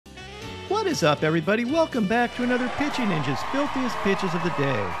What is up, everybody? Welcome back to another Pitching Ninja's Filthiest Pitches of the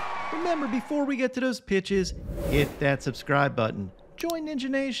Day. Remember, before we get to those pitches, hit that subscribe button. Join Ninja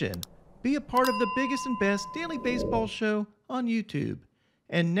Nation. Be a part of the biggest and best daily baseball show on YouTube.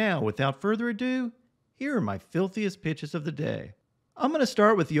 And now, without further ado, here are my filthiest pitches of the day. I'm going to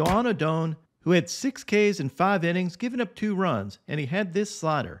start with Yohan O'Doan, who had 6 Ks in 5 innings, giving up 2 runs, and he had this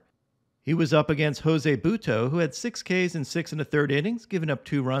slider. He was up against Jose Butto, who had 6 Ks in 6 1/3 innings, giving up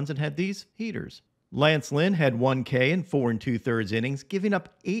 2 runs, and had these heaters. Lance Lynn had 1 K in 4 2/3 innings, giving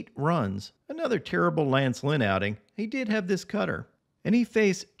up 8 runs. Another terrible Lance Lynn outing. He did have this cutter. And he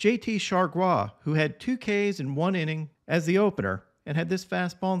faced JT Chargois, who had 2 Ks in 1 inning as the opener, and had this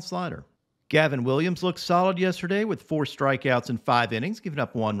fastball and slider. Gavin Williams looked solid yesterday with 4 strikeouts in 5 innings, giving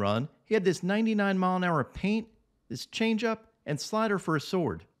up 1 run. He had this 99-mile-an-hour paint, this changeup, and slider for a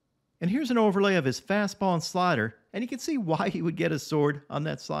sword. And here's an overlay of his fastball and slider, and you can see why he would get a sword on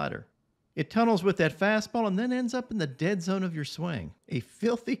that slider. It tunnels with that fastball and then ends up in the dead zone of your swing. A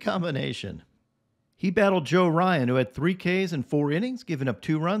filthy combination. He battled Joe Ryan, who had 3 Ks in 4 innings, giving up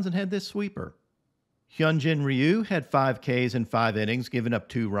 2 runs, and had this sweeper. Hyunjin Ryu had 5 Ks in 5 innings, giving up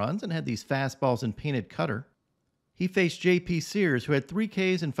 2 runs, and had these fastballs and painted cutter. He faced J.P. Sears, who had 3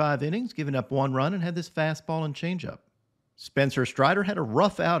 Ks in 5 innings, giving up 1 run, and had this fastball and changeup. Spencer Strider had a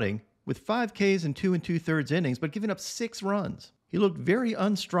rough outing with 5 Ks in 2 2/3 innings, but giving up 6 runs. He looked very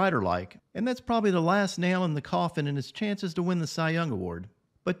un-Strider-like, and that's probably the last nail in the coffin in his chances to win the Cy Young Award,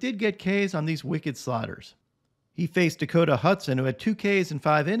 but did get Ks on these wicked sliders. He faced Dakota Hudson, who had 2 Ks in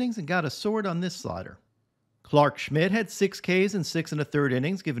 5 innings, and got a sword on this slider. Clark Schmidt had 6 Ks in 6 1/3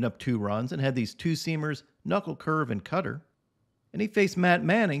 innings, giving up 2 runs, and had these 2-seamers, knuckle curve, and cutter. And he faced Matt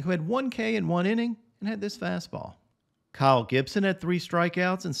Manning, who had 1 K in 1 inning, and had this fastball. Kyle Gibson had 3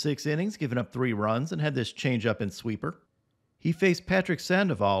 strikeouts in 6 innings, giving up 3 runs, and had this changeup and sweeper. He faced Patrick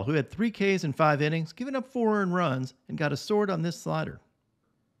Sandoval, who had 3 Ks in 5 innings, giving up 4 earned runs, and got a sword on this slider.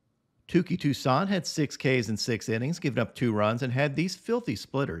 Touki Toussaint had 6 Ks in 6 innings, giving up 2 runs, and had these filthy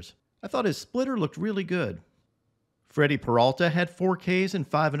splitters. I thought his splitter looked really good. Freddie Peralta had 4 Ks in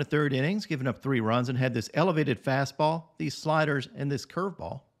 5 1/3 innings, giving up 3 runs, and had this elevated fastball, these sliders, and this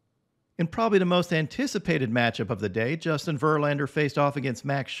curveball. In probably the most anticipated matchup of the day, Justin Verlander faced off against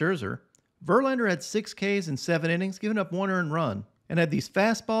Max Scherzer. Verlander had 6 Ks in 7 innings, giving up 1 earned run, and had these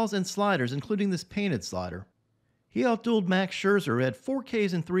fastballs and sliders, including this painted slider. He outdueled Max Scherzer, who had 4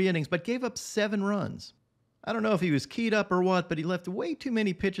 Ks in 3 innings, but gave up 7 runs. I don't know if he was keyed up or what, but he left way too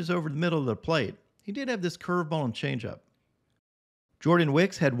many pitches over the middle of the plate. He did have this curveball and changeup. Jordan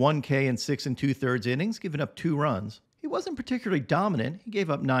Wicks had 1 K in 6 2/3 innings, giving up 2 runs. He wasn't particularly dominant. He gave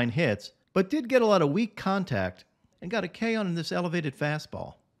up 9 hits, but did get a lot of weak contact and got a K on this elevated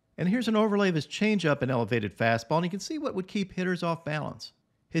fastball. And here's an overlay of his changeup and elevated fastball, and you can see what would keep hitters off balance.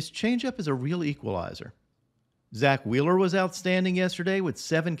 His changeup is a real equalizer. Zack Wheeler was outstanding yesterday with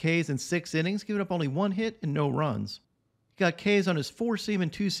 7 Ks in 6 innings, giving up only 1 hit and no runs. He got Ks on his 4-seam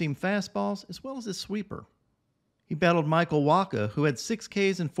and 2-seam fastballs, as well as his sweeper. He battled Michael Wacha, who had 6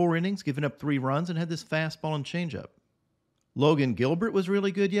 Ks in 4 innings, giving up 3 runs, and had this fastball and changeup. Logan Gilbert was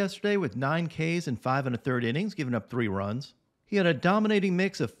really good yesterday with 9 Ks in 5 1/3 innings, giving up 3 runs. He had a dominating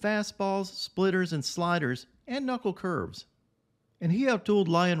mix of fastballs, splitters, and sliders, and knuckle curves. And he outdueled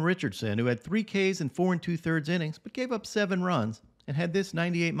Lyon Richardson, who had 3 Ks in 4 2/3 innings, but gave up 7 runs, and had this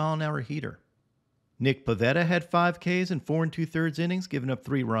 98-mile-an-hour heater. Nick Pivetta had 5 Ks in 4 2/3 innings, giving up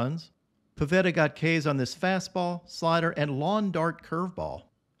 3 runs. Pivetta got Ks on this fastball, slider, and lawn dart curveball.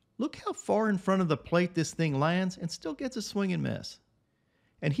 Look how far in front of the plate this thing lands and still gets a swing and miss.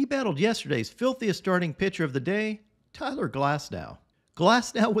 And he battled yesterday's filthiest starting pitcher of the day, Tyler Glasnow.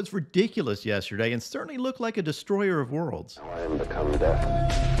 Glasnow was ridiculous yesterday and certainly looked like a destroyer of worlds. I am become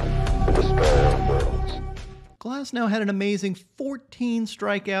death, the destroyer of worlds. Glasnow had an amazing 14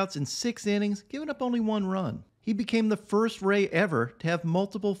 strikeouts in 6 innings, giving up only 1 run. He became the first Ray ever to have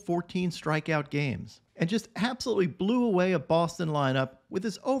multiple 14 strikeout games, and just absolutely blew away a Boston lineup with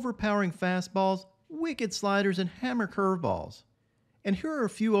his overpowering fastballs, wicked sliders, and hammer curveballs. And here are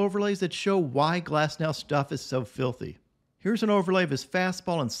a few overlays that show why Glasnow's stuff is so filthy. Here's an overlay of his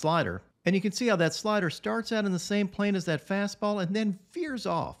fastball and slider, and you can see how that slider starts out in the same plane as that fastball and then veers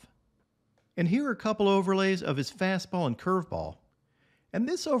off. And here are a couple overlays of his fastball and curveball. And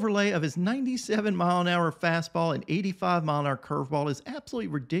this overlay of his 97-mile-an-hour fastball and 85-mile-an-hour curveball is absolutely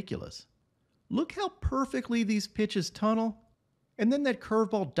ridiculous. Look how perfectly these pitches tunnel, and then that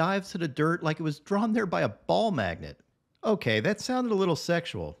curveball dives to the dirt like it was drawn there by a ball magnet. Okay, that sounded a little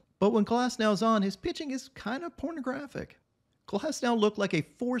sexual, but when Glasnow's on, his pitching is kind of pornographic. Glasnow looked like a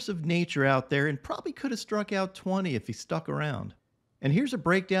force of nature out there and probably could have struck out 20 if he stuck around. And here's a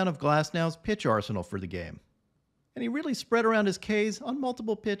breakdown of Glasnow's pitch arsenal for the game. And he really spread around his Ks on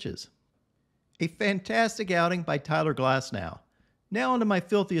multiple pitches. A fantastic outing by Tyler Glasnow. Now onto my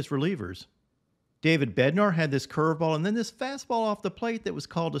filthiest relievers. David Bednar had this curveball and then this fastball off the plate that was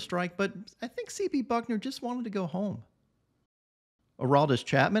called a strike, but I think C.P. Buckner just wanted to go home. Aroldis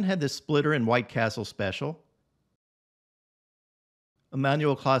Chapman had this splitter in White Castle special.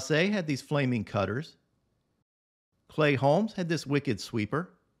 Emmanuel Clase had these flaming cutters. Clay Holmes had this wicked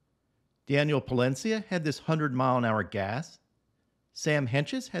sweeper. Daniel Palencia had this 100-mile-an-hour gas. Sam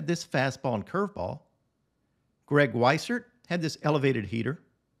Hentges had this fastball and curveball. Greg Weissert had this elevated heater.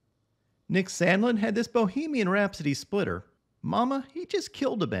 Nick Sandlin had this Bohemian Rhapsody splitter. Mama, he just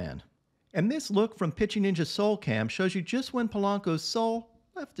killed a man. And this look from Pitching Ninja Soul Cam shows you just when Polanco's soul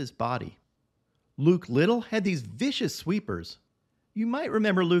left his body. Luke Little had these vicious sweepers. You might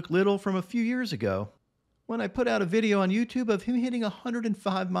remember Luke Little from a few years ago when I put out a video on YouTube of him hitting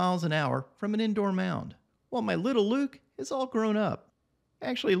 105 miles an hour from an indoor mound. Well, my little Luke is all grown up.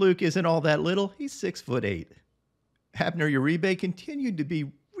 Actually, Luke isn't all that little. He's 6'8". Abner Uribe continued to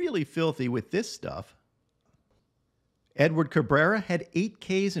be really filthy with this stuff. Edward Cabrera had 8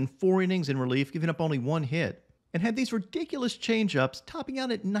 Ks in 4 innings in relief, giving up only 1 hit, and had these ridiculous changeups, topping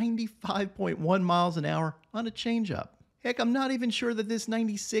out at 95.1 miles an hour on a changeup. Heck, I'm not even sure that this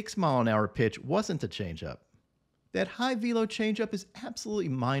 96-mile-an-hour pitch wasn't a changeup. That high velo changeup is absolutely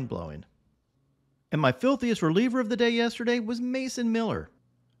mind-blowing. And my filthiest reliever of the day yesterday was Mason Miller.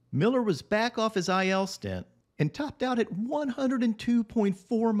 Miller was back off his IL stint and topped out at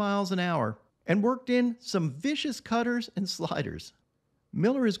 102.4 miles an hour and worked in some vicious cutters and sliders.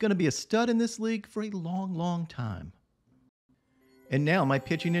 Miller is going to be a stud in this league for a long, long time. And now my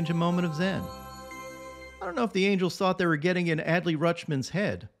Pitching Ninja moment of zen. I don't know if the Angels thought they were getting in Adley Rutschman's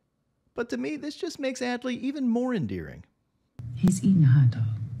head, but to me this just makes Adley even more endearing. He's eating a hot dog.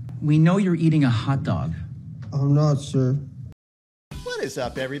 We know you're eating a hot dog. I'm not, sir. What is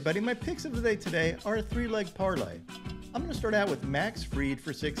up, everybody? My picks of the day today are a 3-leg parlay. I'm going to start out with Max Fried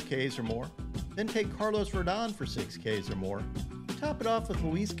for 6 Ks or more, then take Carlos Rodon for 6 Ks or more, top it off with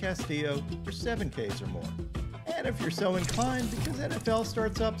Luis Castillo for 7 Ks or more. And if you're so inclined, because NFL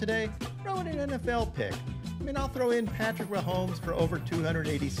starts up today, throw in an NFL pick. I'll throw in Patrick Mahomes for over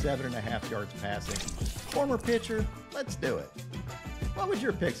 287.5 yards passing. Former pitcher, let's do it. What would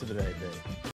your picks of the day be?